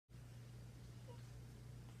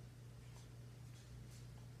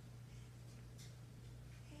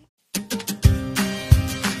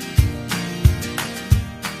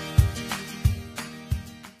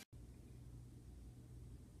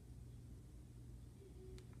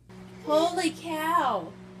Holy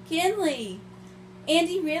cow. Kinley.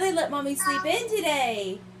 Andi really let Mommy sleep in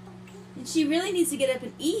today. And she really needs to get up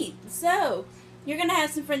and eat. So, you're going to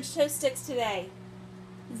have some French toast sticks today.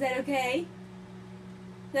 Is that okay?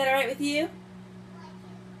 Is that alright with you?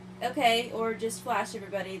 Okay, or just flash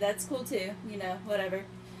everybody. That's cool too. You know, whatever.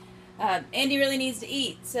 Andi really needs to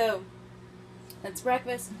eat, so that's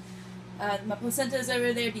breakfast. My placenta's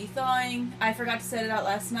over there de-thawing. I forgot to set it out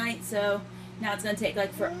last night, so now it's going to take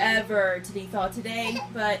like forever to de-thaw today,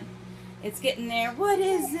 but it's getting there. What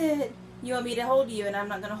is it? You want me to hold you, and I'm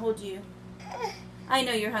not going to hold you. I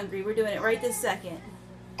know you're hungry. We're doing it right this second.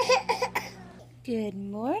 Good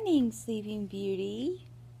morning, Sleeping Beauty.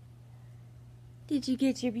 Did you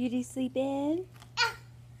get your beauty sleep in?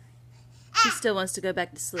 She still wants to go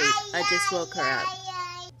back to sleep. I just woke her up.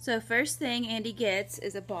 So first thing Andi gets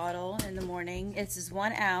is a bottle in the morning. It's just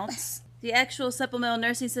 1 ounce. The actual supplemental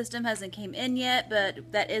nursing system hasn't came in yet,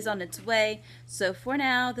 but that is on its way. So for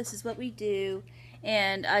now, this is what we do.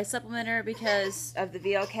 And I supplement her because of the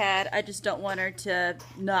VLCAD. I just don't want her to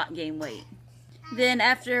not gain weight. Then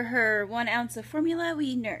after her 1 ounce of formula,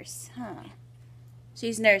 we nurse.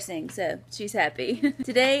 She's nursing, so she's happy.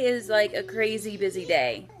 Today is like a crazy busy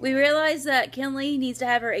day. We realized that Kinley needs to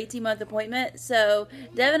have her 18-month appointment, so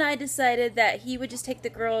Devin and I decided that he would just take the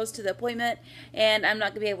girls to the appointment, and I'm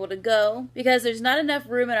not going to be able to go because there's not enough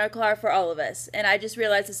room in our car for all of us. And I just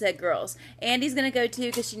realized I said girls. Andi's going to go too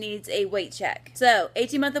because she needs a weight check. So,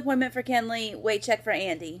 18-month appointment for Kinley, weight check for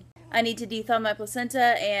Andi. I need to de-thaw my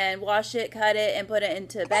placenta and wash it, cut it, and put it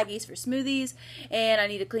into baggies for smoothies. And I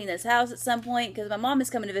need to clean this house at some point because my mom is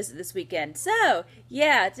coming to visit this weekend. So,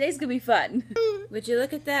 yeah, today's going to be fun. Would you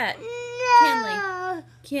look at that? No.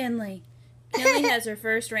 Kinley. Kinley has her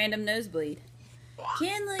first random nosebleed.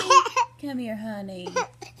 Kinley, come here, honey.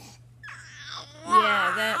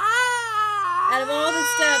 Yeah, that... Out of all the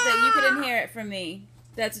stuff that you could inherit from me,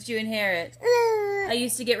 that's what you inherit. I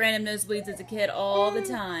used to get random nosebleeds as a kid all the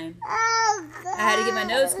time. I had to get my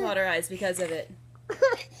nose cauterized because of it. Oh,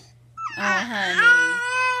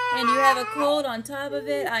 honey. And you have a cold on top of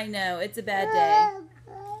it? I know. It's a bad day.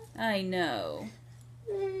 I know.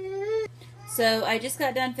 So, I just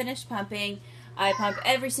got done finished pumping. I pump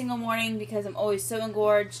every single morning because I'm always so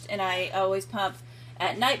engorged, and I always pump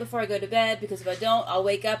at night before I go to bed because if I don't, I'll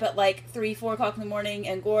wake up at like 3, 4 o'clock in the morning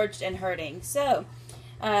engorged and hurting. So,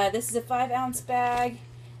 this is a 5 ounce bag,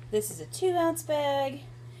 this is a 2 ounce bag,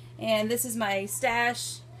 and this is my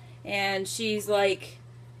stash, and she's like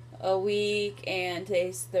a week, and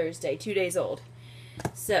today's Thursday, 2 days old.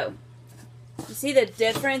 So, you see the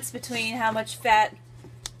difference between how much fat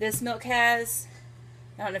this milk has?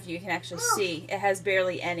 I don't know if you can actually see. It has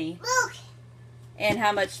barely any. And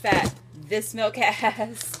how much fat this milk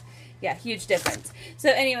has. Yeah, huge difference. So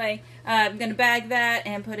anyway, I'm going to bag that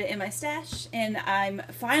and put it in my stash. And I'm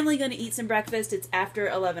finally going to eat some breakfast. It's after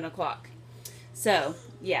 11 o'clock. So,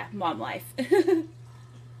 yeah, mom life.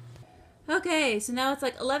 Okay, so now it's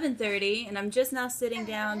like 11:30. And I'm just now sitting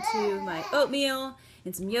down to my oatmeal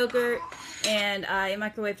and some yogurt. And I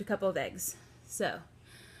microwaved a couple of eggs. So,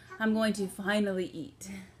 I'm going to finally eat.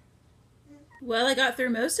 Well, I got through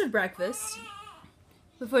most of breakfast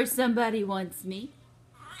before somebody wants me.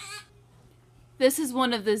 This is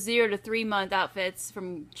one of the 0 to 3 month outfits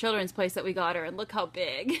from Children's Place that we got her, and look how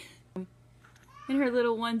big. And her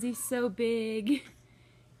little onesie's so big.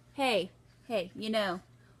 Hey, you know,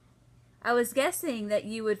 I was guessing that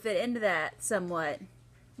you would fit into that somewhat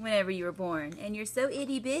whenever you were born, and you're so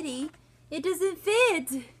itty bitty, it doesn't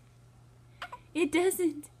fit. It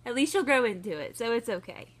doesn't. At least you'll grow into it, so it's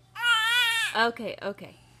okay.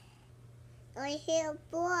 Okay. My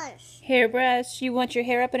hairbrush. Hairbrush? You want your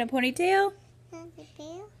hair up in a ponytail?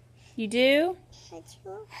 You do? There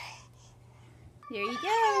you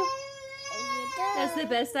go. That's the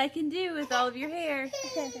best I can do with all of your hair.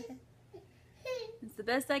 It's the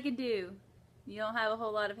best I can do. You don't have a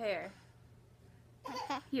whole lot of hair.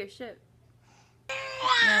 Here, show.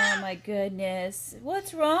 Oh my goodness.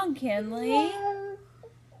 What's wrong, Kinley?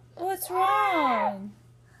 What's wrong?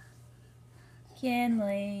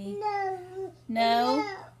 Kinley. No?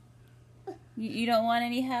 You don't want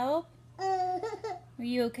any help? Are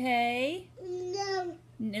you okay? No.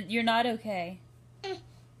 You're not okay.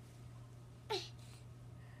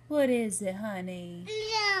 What is it, honey?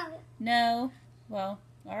 No. No? Well,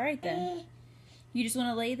 alright then. You just want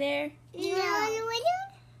to lay there?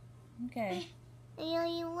 Okay.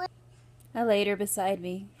 I laid her beside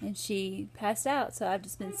me, and she passed out, so I've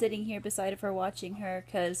just been sitting here beside of her watching her,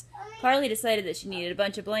 because Carly decided that she needed a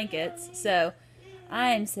bunch of blankets, so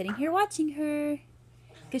I'm sitting here watching her,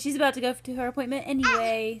 because she's about to go to her appointment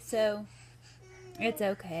anyway, so It's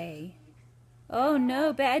okay. Oh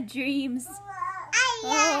no, bad dreams.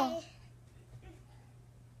 Oh.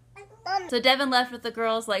 So Devin left with the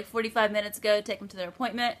girls like 45 minutes ago to take them to their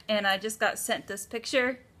appointment, and I just got sent this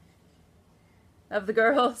picture of the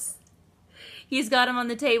girls. He's got them on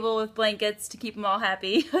the table with blankets to keep them all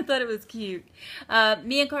happy. I thought it was cute.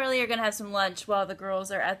 Me and Carly are going to have some lunch while the girls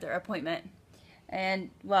are at their appointment. And,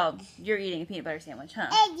 well, you're eating a peanut butter sandwich, huh?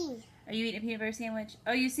 Andi. Are you eating a peanut butter sandwich?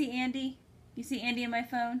 Oh, you see Andi? You see Andi in my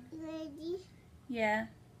phone? Andi. Yeah.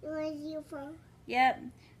 Where's your phone? Yep.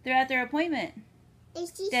 They're at their appointment.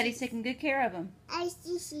 It's Daddy's taking good care of them. I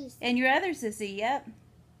see. And your other sissy, yep.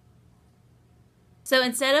 So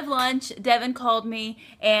instead of lunch, Devin called me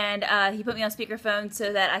and he put me on speakerphone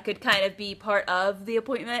so that I could kind of be part of the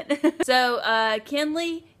appointment. So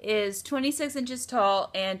Kinley is 26 inches tall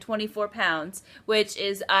and 24 pounds, which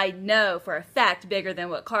is, I know for a fact, bigger than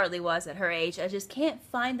what Carly was at her age. I just can't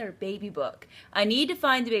find their baby book. I need to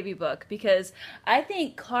find the baby book because I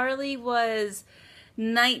think Carly was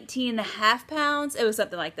 19.5 pounds. It was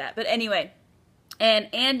something like that. But anyway.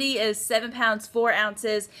 And Andi is 7 pounds 4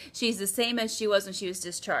 ounces. She's the same as she was when she was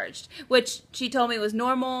discharged, which she told me was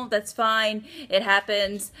normal. That's fine. It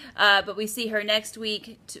happens. But we see her next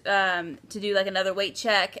week to do like another weight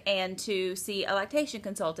check and to see a lactation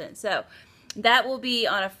consultant. So that will be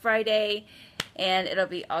on a Friday, and it'll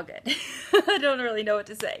be all good. I don't really know what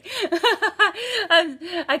to say.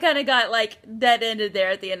 I kind of got like dead-ended there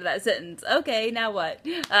at the end of that sentence. Okay, now what?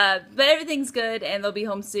 But everything's good, and they'll be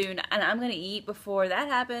home soon. And I'm going to eat before that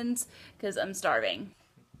happens because I'm starving.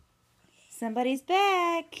 Somebody's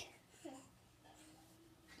back.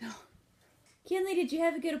 Kinley, did you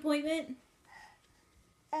have a good appointment?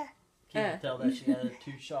 Can you tell that she had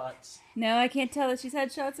 2 shots? No, I can't tell that she's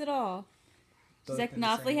had shots at all. She's Both acting in the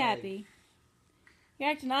awfully same happy. leg. You're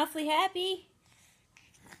acting awfully happy?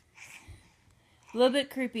 A little bit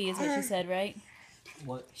croupy is what she said, right?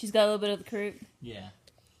 What? She's got a little bit of the croup. Yeah.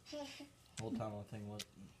 Whole time I'm thinking,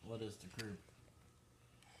 what is the group?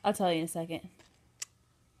 I'll tell you in a second.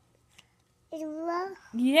 It's rough.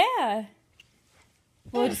 Yeah.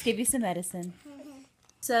 We'll just give you some medicine.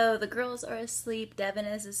 So the girls are asleep. Devin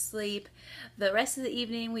is asleep. The rest of the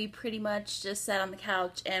evening, we pretty much just sat on the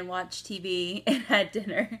couch and watched TV and had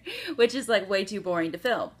dinner, which is like way too boring to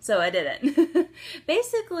film. So I didn't.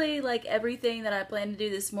 Basically, like everything that I planned to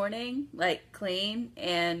do this morning, like clean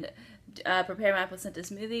and prepare my placenta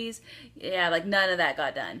smoothies, yeah, like none of that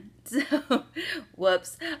got done. So,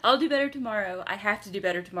 whoops. I'll do better tomorrow. I have to do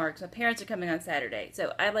better tomorrow because my parents are coming on Saturday.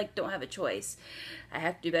 So I like don't have a choice. I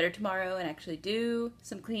have to do better tomorrow and actually do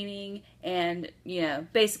some cleaning and, you know,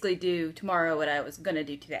 basically do tomorrow what I was going to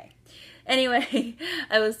do today. Anyway,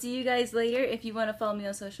 I will see you guys later. If you want to follow me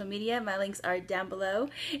on social media, my links are down below.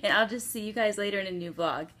 And I'll just see you guys later in a new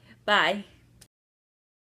vlog. Bye.